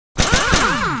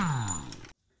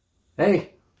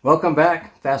Hey, welcome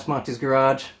back, Fast Monty's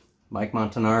Garage, Mike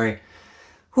Montanari.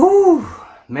 Whew,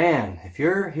 man, if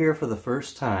you're here for the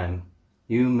first time,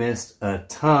 you missed a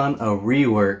ton of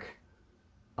rework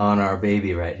on our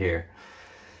baby right here.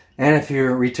 And if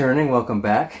you're returning, welcome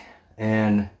back.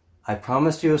 And I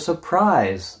promised you a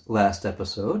surprise last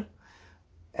episode.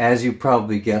 As you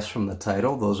probably guessed from the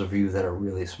title, those of you that are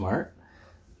really smart,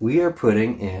 we are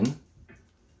putting in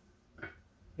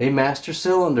a master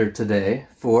cylinder today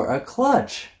for a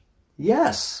clutch.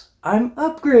 Yes, I'm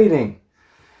upgrading.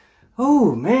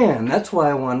 Oh man, that's why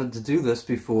I wanted to do this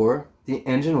before the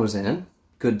engine was in.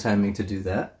 Good timing to do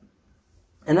that.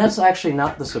 And that's actually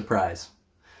not the surprise.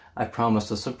 I promised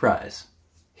a surprise.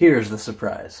 Here's the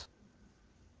surprise.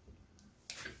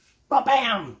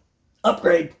 Ba-bam!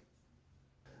 Upgrade!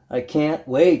 I can't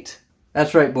wait.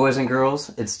 That's right, boys and girls.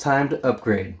 It's time to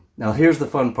upgrade. Now here's the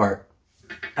fun part.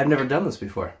 I've never done this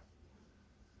before.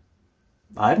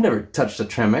 I've never touched a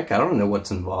Tremec. I don't know what's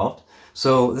involved.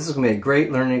 So this is going to be a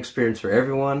great learning experience for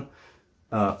everyone.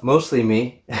 Mostly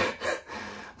me.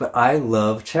 But I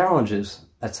love challenges.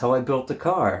 That's how I built the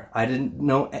car. I didn't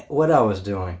know what I was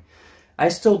doing. I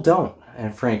still don't.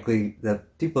 And frankly, the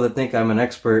people that think I'm an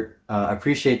expert,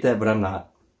 appreciate that, but I'm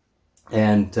not.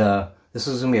 And this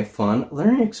is going to be a fun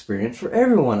learning experience for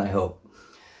everyone, I hope.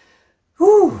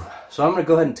 Whew. So I'm going to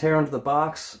go ahead and tear into the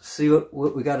box, see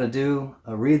what we got to do,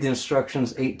 read the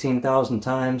instructions 18,000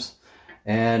 times,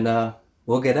 and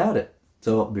we'll get at it.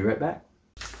 So I'll be right back.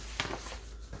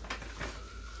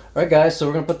 Alright guys, so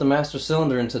we're going to put the master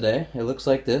cylinder in today. It looks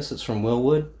like this. It's from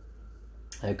Wilwood.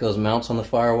 It goes mounts on the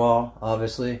firewall,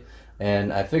 obviously.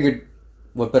 And I figured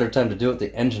what better time to do it with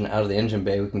the engine out of the engine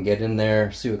bay. We can get in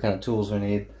there, see what kind of tools we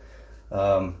need.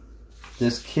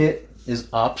 This kit is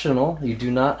optional. You do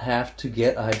not have to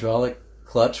get a hydraulic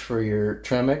clutch for your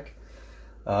Tremec,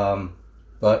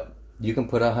 but you can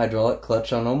put a hydraulic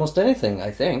clutch on almost anything, I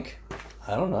think.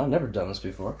 I don't know, I've never done this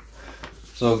before.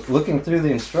 So looking through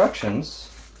the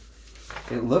instructions,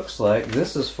 it looks like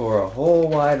this is for a whole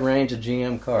wide range of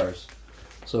GM cars.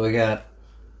 So we got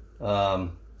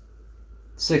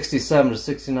 67 to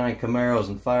 69 Camaros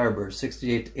and Firebirds,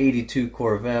 68 to 82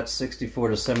 Corvettes, 64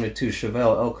 to 72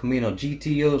 Chevelle, El Camino,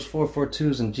 GTOs,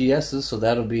 442s, and GSs, so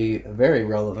that'll be very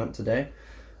relevant today.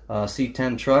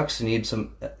 C10 Trucks, you need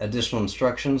some additional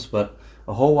instructions, but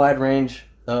a whole wide range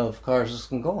of cars this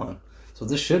can go on. So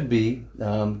this should be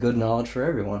good knowledge for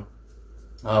everyone.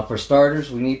 For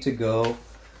starters, we need to go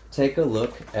take a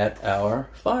look at our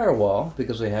firewall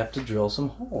because we have to drill some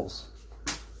holes.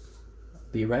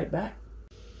 Be right back.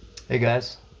 Hey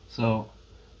guys, so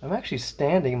I'm actually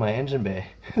standing in my engine bay.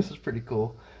 This is pretty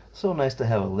cool. So nice to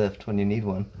have a lift when you need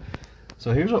one.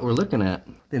 So here's what we're looking at.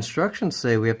 The instructions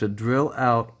say we have to drill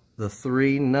out the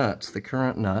 3 nuts, the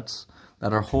current nuts,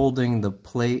 that are holding the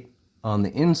plate on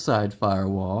the inside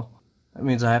firewall. That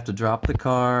means I have to drop the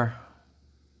car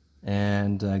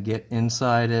and get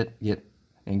inside it, get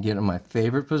in my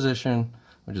favorite position,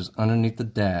 which is underneath the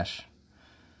dash.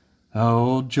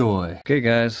 Oh joy. Okay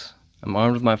guys, I'm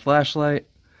armed with my flashlight,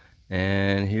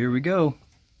 and here we go.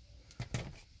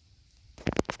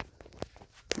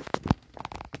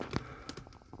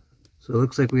 So it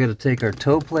looks like we got to take our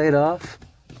toe plate off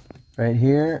right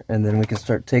here, and then we can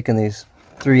start taking these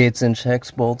 3/8 inch hex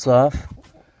bolts off.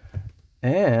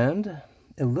 And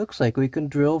it looks like we can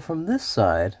drill from this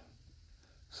side.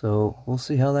 So we'll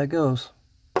see how that goes.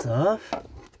 It's off.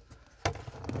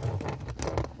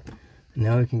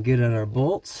 Now we can get at our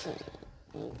bolts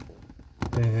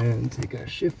and take our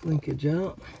shift linkage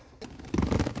out.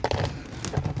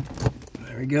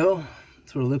 There we go.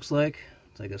 That's what it looks like.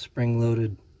 It's like a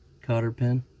spring-loaded cotter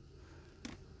pin.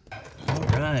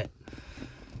 Alright.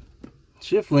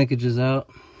 Shift linkage is out.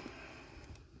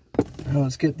 Now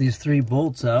let's get these 3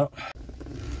 bolts out.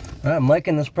 Alright, I'm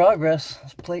liking this progress.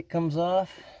 This plate comes off.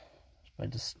 I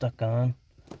just stuck on.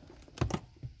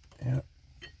 Yep.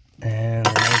 And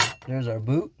there's our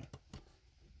boot.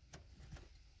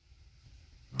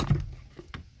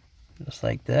 Just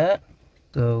like that.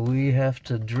 So we have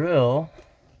to drill.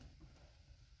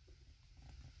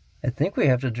 I think we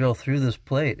have to drill through this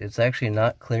plate. It's actually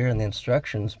not clear in the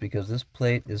instructions because this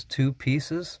plate is 2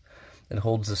 pieces. It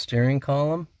holds the steering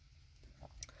column.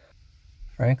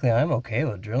 Frankly, I'm okay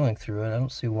with drilling through it. I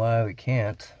don't see why we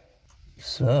can't.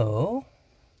 So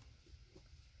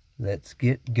let's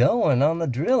get going on the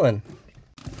drilling.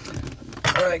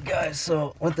 Alright guys,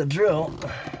 so with the drill,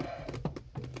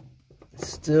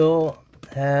 still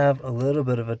have a little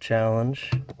bit of a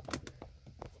challenge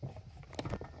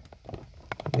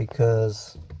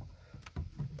because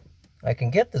I can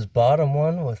get this bottom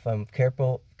one if I'm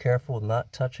careful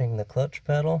not touching the clutch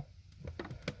pedal,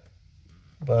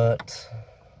 but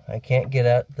I can't get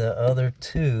at the other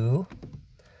two.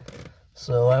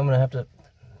 So I'm gonna have to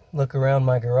look around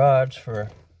my garage for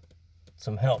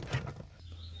some help.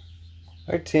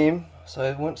 All right, team, so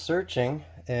I went searching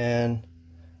and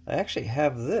I actually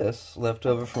have this left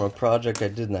over from a project I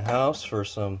did in the house for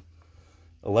some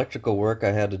electrical work.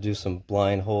 I had to do some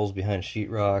blind holes behind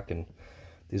sheetrock, and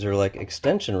these are like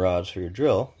extension rods for your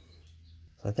drill.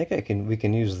 So I think we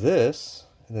can use this,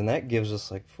 and then that gives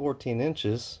us like 14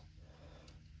 inches.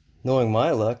 Knowing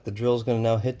my luck, the drill's gonna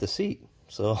now hit the seat.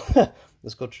 So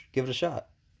let's go give it a shot.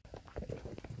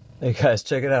 Hey guys,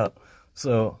 check it out.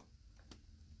 So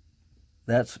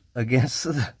that's against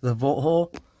the bolt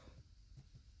hole,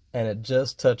 and it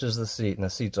just touches the seat, and the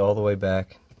seat's all the way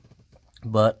back.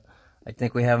 But I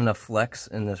think we have enough flex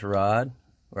in this rod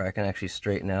where I can actually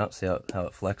straighten out, see how it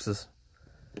flexes.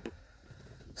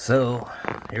 So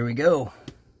here we go.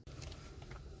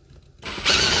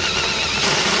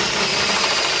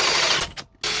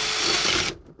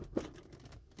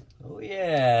 Oh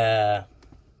yeah,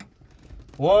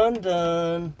 one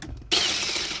done.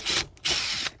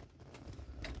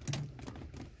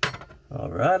 All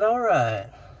right.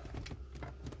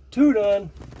 Two done.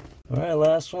 All right,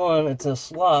 last one. It's a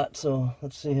slot, so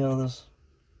let's see how this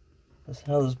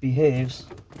behaves.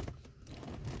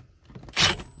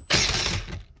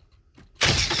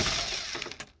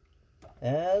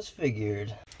 As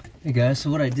figured. Hey guys, so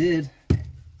what I did,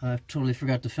 I totally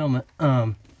forgot to film it.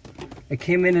 I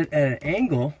came in at an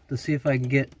angle to see if I can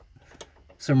get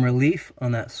some relief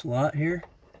on that slot here,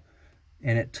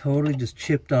 and it totally just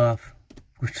chipped off,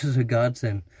 which is a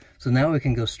godsend. So now we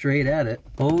can go straight at it.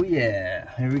 Oh yeah,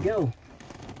 here we go.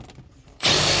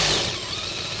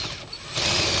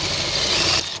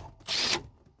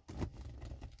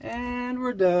 And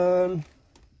we're done.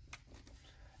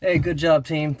 Hey, good job,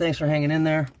 team. Thanks for hanging in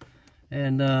there.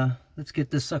 And let's get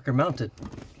this sucker mounted.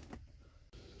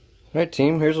 All right,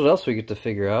 team, here's what else we get to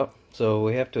figure out. So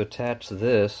we have to attach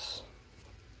this,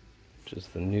 which is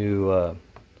the new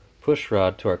push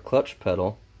rod, to our clutch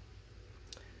pedal.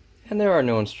 And there are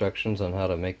no instructions on how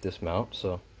to make this mount,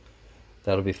 so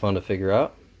that'll be fun to figure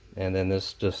out. And then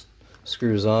this just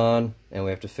screws on, and we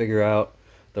have to figure out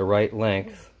the right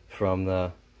length from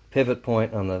the pivot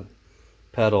point on the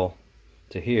pedal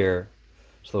to here,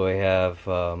 so we have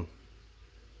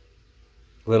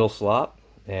little slop,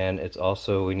 and it's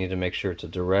also, we need to make sure it's a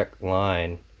direct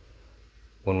line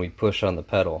when we push on the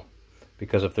pedal,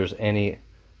 because if there's any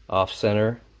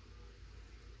off-center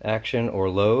action or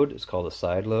load, it's called a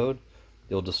side load,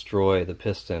 you'll destroy the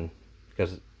piston,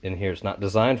 because in here it's not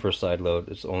designed for a side load,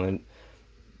 it's only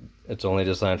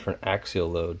designed for an axial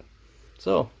load.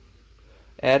 So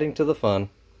adding to the fun.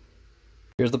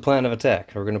 Here's the plan of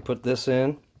attack. We're going to put this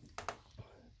in,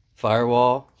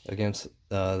 firewall against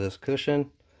this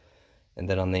cushion, and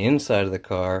then on the inside of the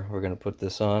car we're going to put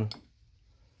this on.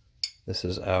 This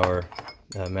is our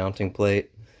mounting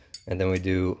plate, and then we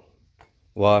do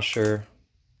washer,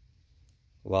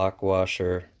 lock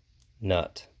washer,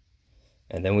 nut,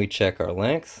 and then we check our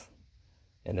length,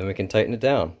 and then we can tighten it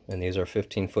down, and these are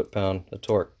 15 foot-pound of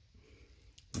torque.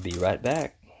 Be right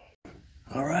back.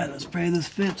 All right, let's pray this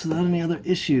fits without any other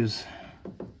issues.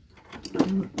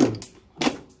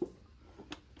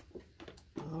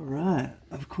 All right,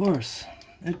 of course,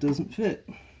 it doesn't fit.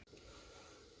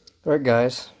 All right,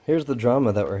 guys, here's the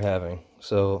drama that we're having.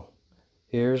 So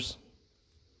here's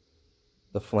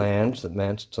the flange that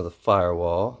matched to the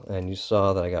firewall, and you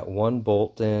saw that I got one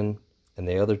bolt in and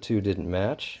the other two didn't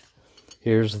match.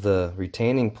 Here's the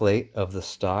retaining plate of the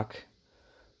stock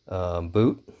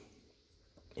boot,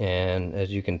 and as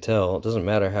you can tell, it doesn't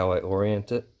matter how I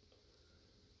orient it,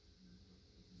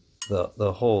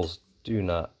 the holes do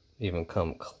not even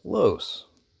come close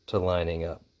to lining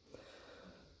up.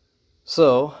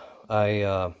 So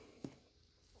I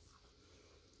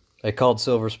called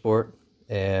Silver Sport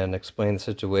and explained the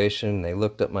situation. They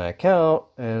looked at my account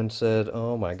and said,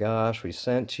 oh my gosh, we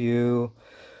sent you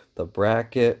the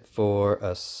bracket for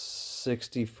a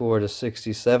 64 to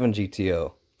 67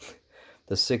 GTO.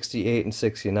 The 68 and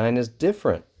 69 is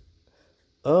different.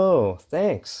 Oh,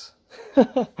 thanks.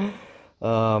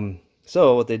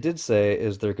 So what they did say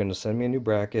is they're going to send me a new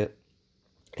bracket,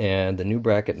 and the new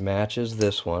bracket matches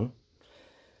this one.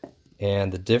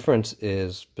 And the difference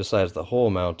is, besides the hole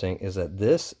mounting, is that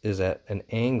this is at an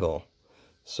angle.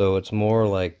 So it's more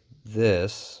like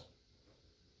this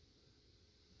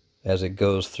as it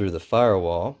goes through the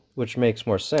firewall, which makes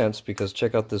more sense because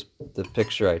check out the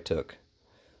picture I took.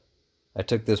 I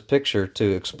took this picture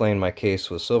to explain my case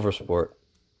with Silver Sport,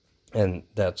 and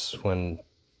that's when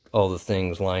all the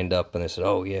things lined up and they said,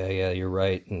 oh yeah, you're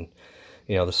right, and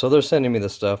you know, so they're sending me the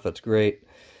stuff. That's great.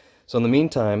 So in the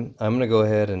meantime, I'm going to go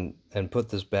ahead and put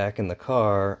this back in the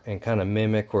car and kind of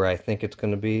mimic where I think it's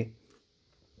going to be.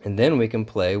 And then we can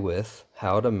play with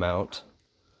how to mount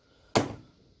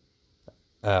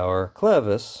our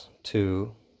clevis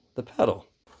to the pedal.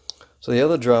 So the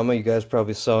other drama you guys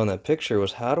probably saw in that picture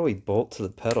was how do we bolt to the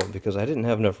pedal, because I didn't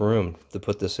have enough room to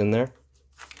put this in there.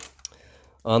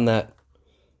 On that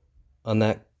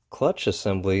clutch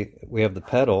assembly, we have the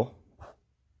pedal,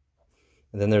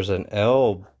 and then there's an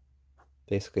L,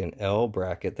 basically an L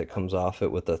bracket that comes off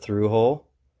it with a through hole.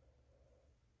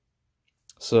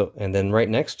 So, and then right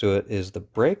next to it is the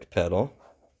brake pedal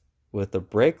with the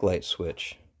brake light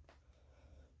switch.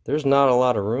 There's not a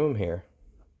lot of room here.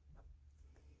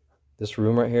 This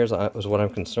room right here is what I'm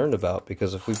concerned about,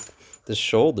 because if this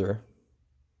shoulder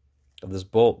of this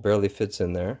bolt barely fits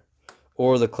in there,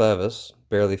 or the clevis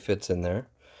barely fits in there,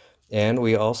 and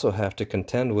we also have to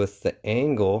contend with the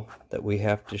angle that we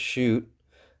have to shoot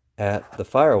at the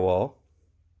firewall,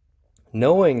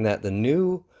 knowing that the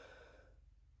new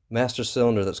master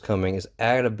cylinder that's coming is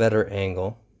at a better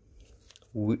angle.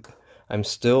 I'm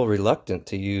still reluctant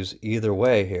to use either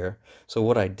way here. So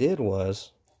what I did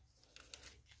was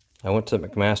I went to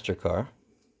McMaster-Carr,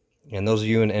 and those of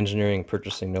you in engineering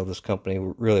purchasing know this company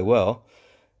really well.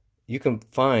 You can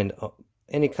find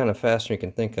any kind of fastener you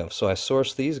can think of. So I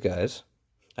sourced these guys.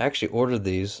 I actually ordered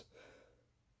these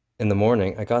in the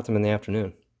morning. I got them in the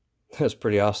afternoon. That's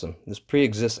pretty awesome. This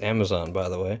pre-exists Amazon, by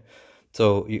the way.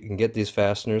 So you can get these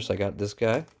fasteners. I got this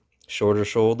guy, shorter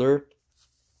shoulder,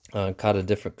 caught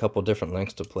a couple different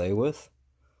lengths to play with.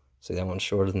 See, that one's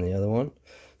shorter than the other one,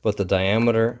 but the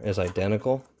diameter is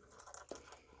identical.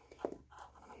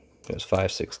 It's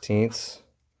 5/16.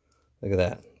 Look at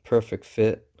that, perfect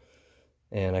fit,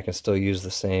 and I can still use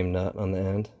the same nut on the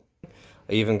end.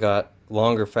 I even got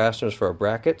longer fasteners for our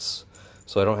brackets,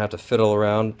 so I don't have to fiddle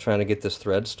around trying to get this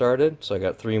thread started. So I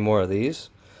got 3 more of these.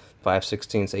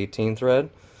 5/16 18 thread,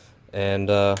 and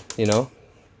you know,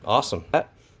 awesome,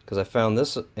 because I found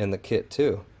this in the kit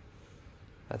too.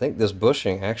 I think this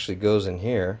bushing actually goes in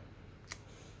here,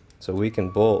 so we can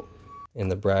bolt in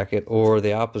the bracket, or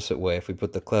the opposite way if we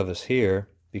put the clevis here,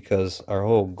 because our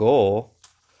whole goal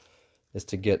is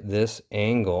to get this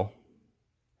angle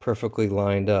perfectly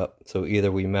lined up. So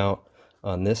either we mount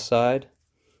on this side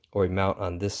or we mount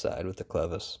on this side with the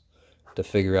clevis to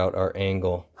figure out our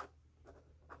angle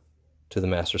to the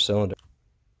master cylinder.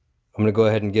 I'm going to go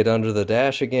ahead and get under the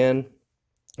dash again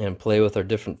and play with our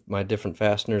my different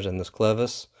fasteners and this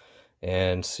clevis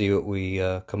and see what we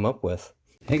come up with.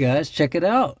 Hey guys, check it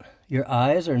out. Your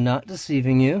eyes are not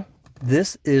deceiving you.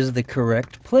 This is the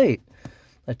correct plate.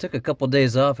 I took a couple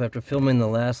days off after filming the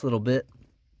last little bit,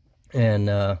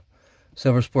 and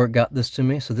Silver Sport got this to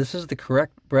me. So this is the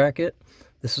correct bracket.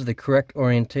 This is the correct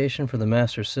orientation for the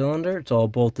master cylinder. It's all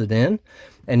bolted in.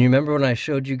 And you remember when I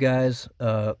showed you guys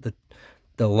the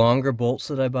longer bolts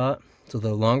that I bought? So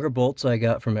the longer bolts I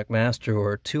got from McMaster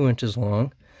were 2 inches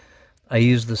long. I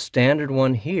used the standard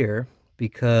one here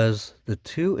because the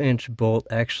 2-inch bolt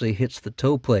actually hits the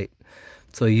toe plate.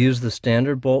 So I used the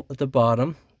standard bolt at the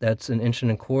bottom. That's 1.25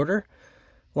 inches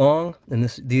long, and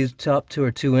these top 2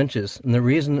 are 2 inches. And the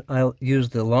reason I use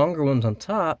the longer ones on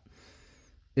top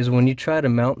is when you try to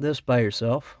mount this by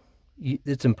yourself,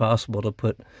 it's impossible to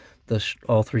put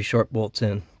all 3 short bolts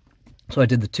in. So I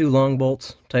did the 2 long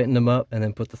bolts, tightened them up, and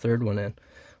then put the 3rd one in.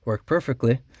 Worked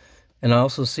perfectly. And I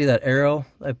also see that arrow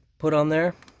I put on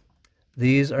there.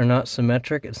 These are not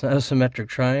symmetric. It's not a symmetric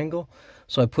triangle.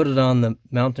 So I put it on the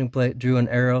mounting plate, drew an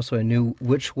arrow so I knew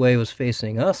which way was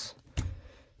facing us.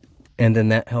 And then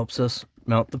that helps us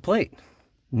mount the plate.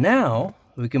 Now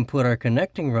we can put our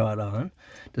connecting rod on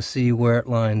to see where it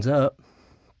lines up.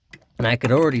 And I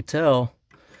could already tell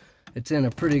it's in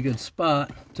a pretty good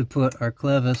spot to put our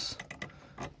clevis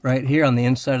right here on the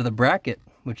inside of the bracket,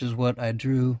 which is what I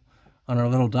drew on our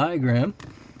little diagram.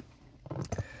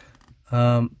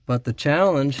 But the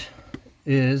challenge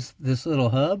is this little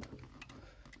hub.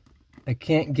 I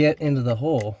can't get into the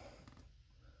hole.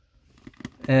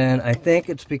 And I think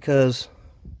it's because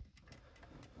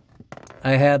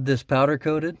I had this powder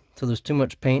coated, so there's too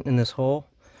much paint in this hole.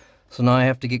 So now I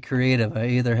have to get creative. I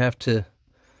either have to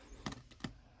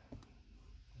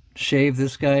shave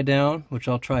this guy down, which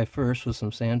I'll try first with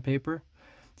some sandpaper,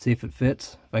 see if it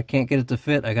fits. If I can't get it to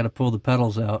fit, I got to pull the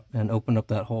pedals out and open up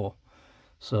that hole.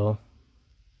 So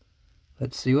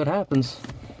let's see what happens.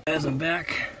 As I'm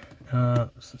back,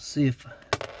 let's see if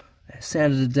I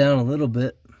sanded it down a little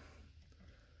bit.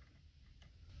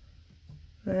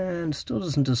 And still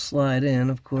doesn't just slide in,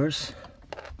 of course.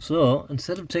 So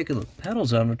instead of taking the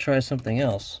pedals out, I'm going to try something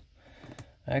else.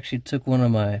 I actually took one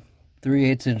of my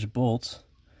 3/8" bolts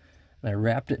and I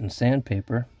wrapped it in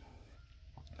sandpaper.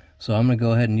 So I'm going to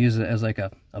go ahead and use it as like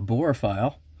a bore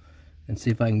file and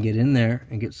see if I can get in there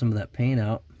and get some of that paint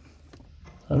out.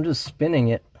 I'm just spinning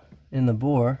it in the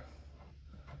bore.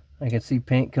 I can see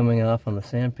paint coming off on the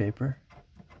sandpaper.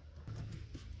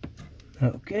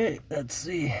 Okay, let's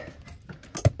see.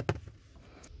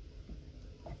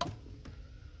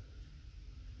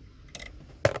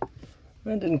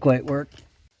 That didn't quite work.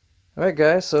 Alright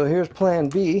guys, so here's plan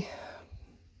B.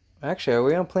 Actually, are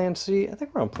we on plan C? I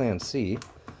think we're on plan C.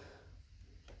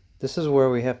 This is where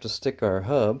we have to stick our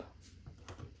hub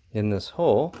in this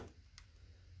hole.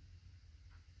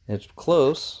 It's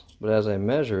close, but as I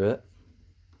measure it,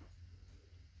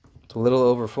 it's a little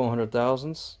over 400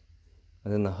 thousandths.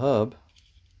 And then the hub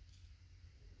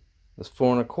is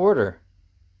 4 1/4.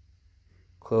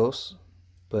 Close,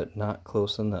 but not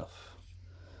close enough.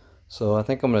 So I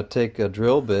think I'm going to take a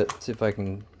drill bit, see if I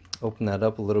can open that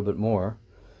up a little bit more,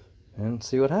 and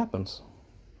see what happens.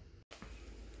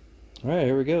 Alright,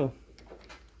 here we go.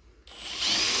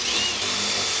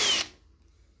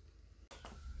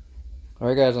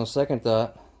 Alright guys, on second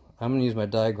thought, I'm going to use my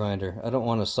die grinder. I don't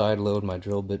want to side load my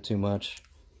drill bit too much.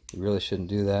 You really shouldn't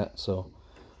do that. So,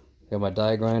 got my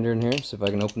die grinder in here, see if I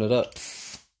can open it up.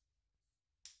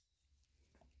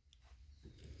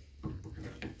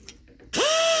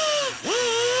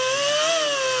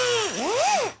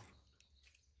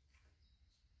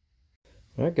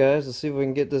 Alright guys, let's see if we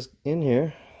can get this in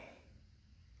here.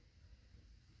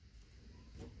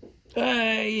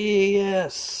 Ah,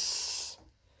 yes!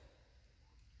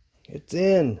 It's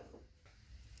in!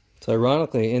 So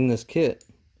ironically, in this kit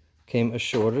came a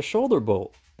shorter shoulder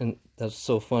bolt. And that's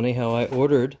so funny how I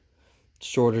ordered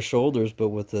shorter shoulders but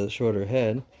with a shorter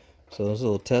head. So there's a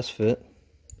little test fit.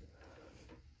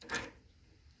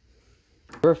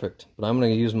 Perfect. But I'm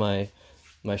going to use my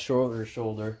shorter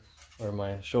shoulder, or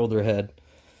my shoulder head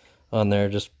on there,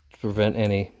 just to prevent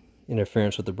any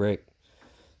interference with the brake.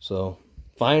 So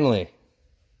finally.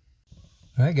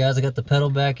 Alright guys, I got the pedal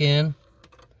back in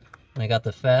and I got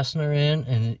the fastener in,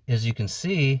 and as you can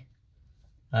see,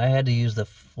 I had to use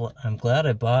I'm glad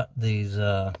I bought these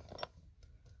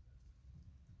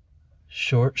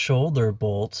short shoulder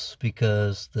bolts,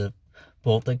 because the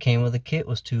bolt that came with the kit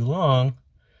was too long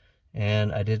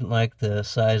and I didn't like the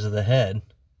size of the head,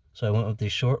 so I went with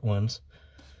these short ones.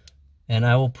 And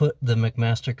I will put the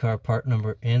McMaster-Carr part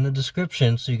number in the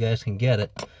description so you guys can get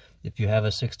it if you have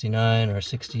a 69 or a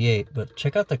 68. But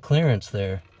check out the clearance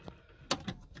there.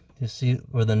 You see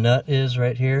where the nut is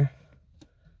right here?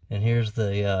 And here's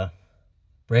the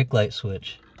brake light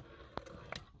switch.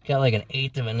 Got like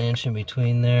 1/8 of an inch in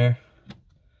between there.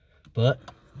 But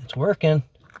it's working.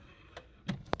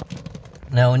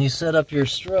 Now when you set up your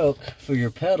stroke for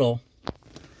your pedal,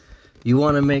 you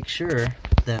want to make sure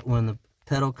that when the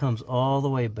pedal comes all the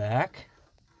way back,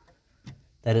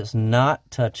 that it's not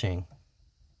touching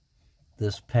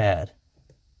this pad,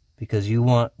 because you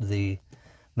want the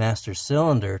master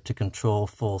cylinder to control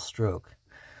full stroke.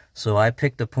 So I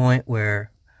picked a point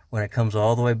where when it comes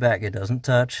all the way back, it doesn't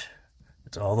touch,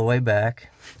 it's all the way back.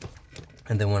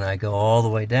 And then when I go all the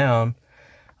way down,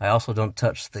 I also don't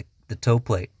touch the toe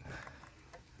plate.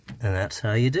 And that's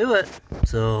how you do it.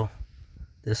 So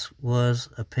this was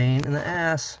a pain in the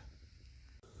ass.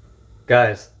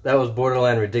 Guys, that was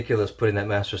borderline ridiculous putting that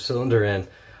master cylinder in.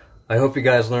 I hope you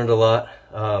guys learned a lot.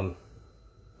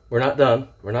 We're not done.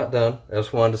 We're not done. I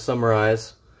just wanted to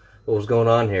summarize what was going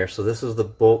on here. So this is the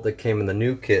bolt that came in the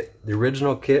new kit. The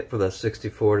original kit for the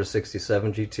 64 to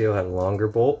 67 GTO had a longer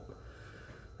bolt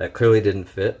that clearly didn't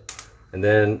fit. And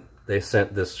then they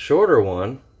sent this shorter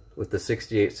one with the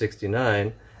 68,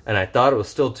 69, and I thought it was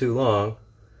still too long.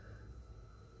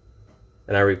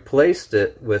 And I replaced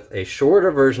it with a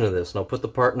shorter version of this, and I'll put the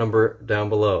part number down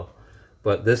below.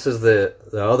 But this is the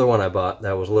other one I bought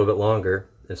that was a little bit longer.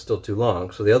 It's still too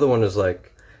long. So the other one is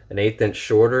like an 1/8 inch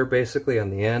shorter, basically, on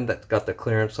the end. That's got the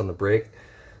clearance on the brake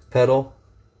pedal.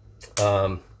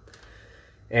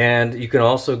 And you can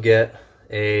also get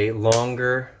a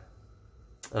longer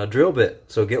drill bit.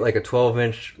 So get like a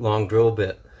 12-inch long drill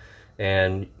bit,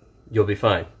 and you'll be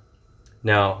fine.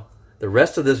 Now, the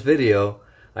rest of this video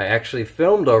I actually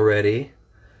filmed already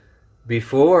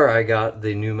before I got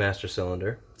the new master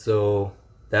cylinder. So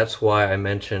that's why I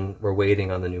mentioned we're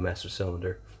waiting on the new master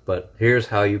cylinder. But here's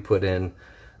how you put in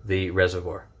the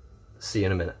reservoir. See you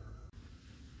in a minute.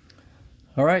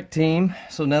 Alright team,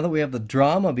 so now that we have the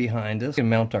drama behind us, we can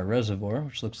mount our reservoir,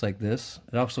 which looks like this.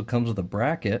 It also comes with a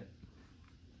bracket,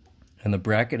 and the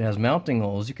bracket has mounting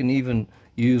holes. You can even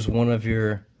use one of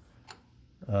your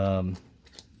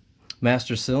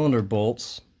master cylinder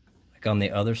bolts like on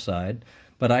the other side,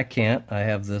 but I can't. I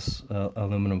have this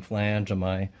aluminum flange on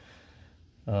my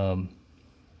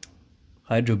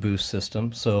Hydro Boost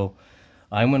system, so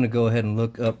I'm going to go ahead and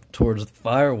look up towards the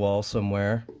firewall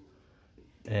somewhere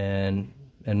and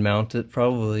mount it,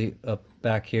 probably up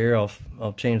back here.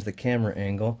 I'll change the camera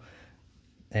angle.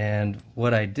 And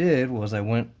what I did was I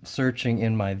went searching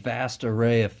in my vast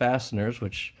array of fasteners,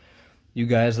 which you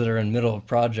guys that are in the middle of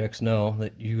projects know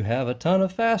that you have a ton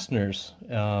of fasteners.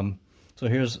 So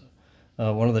here's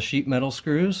one of the sheet metal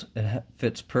screws. It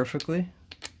fits perfectly.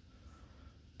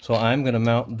 So I'm going to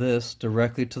mount this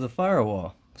directly to the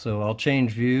firewall. So I'll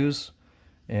change views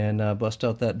and bust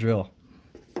out that drill.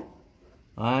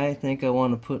 I think I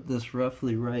want to put this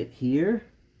roughly right here.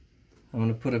 I'm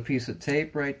going to put a piece of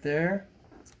tape right there.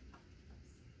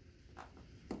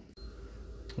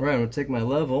 Alright, I'm going to take my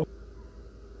level.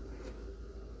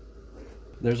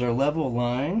 There's our level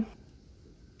line.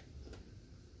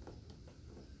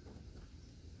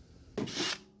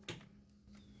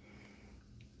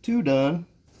 Two done.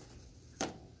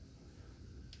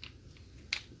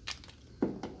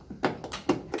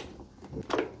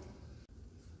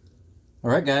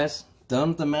 Alright guys, done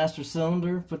with the master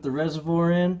cylinder, put the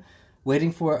reservoir in,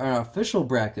 waiting for our official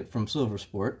bracket from Silver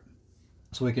Sport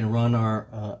so we can run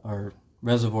our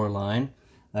reservoir line.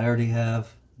 I already have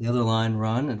the other line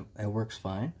run and it works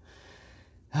fine.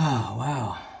 Oh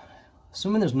wow.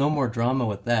 Assuming there's no more drama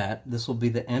with that, this will be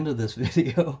the end of this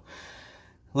video.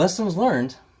 Lessons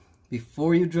learned: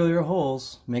 before you drill your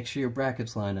holes, make sure your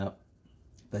brackets line up.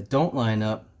 If they don't line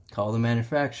up, call the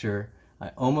manufacturer. I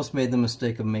almost made the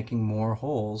mistake of making more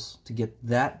holes to get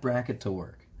that bracket to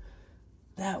work.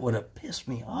 That would have pissed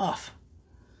me off.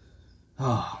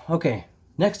 Oh, okay,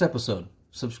 next episode,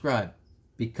 subscribe,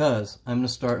 because I'm going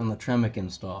to start on the Tremec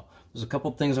install. There's a couple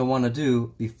things I want to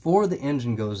do before the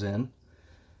engine goes in,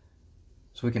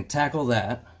 so we can tackle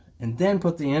that, and then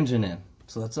put the engine in.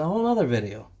 So that's a whole other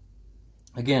video.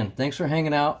 Again, thanks for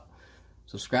hanging out.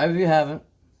 Subscribe if you haven't.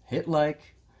 Hit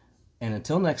like. And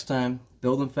until next time,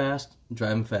 build them fast and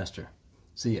drive them faster.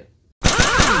 See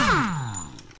ya.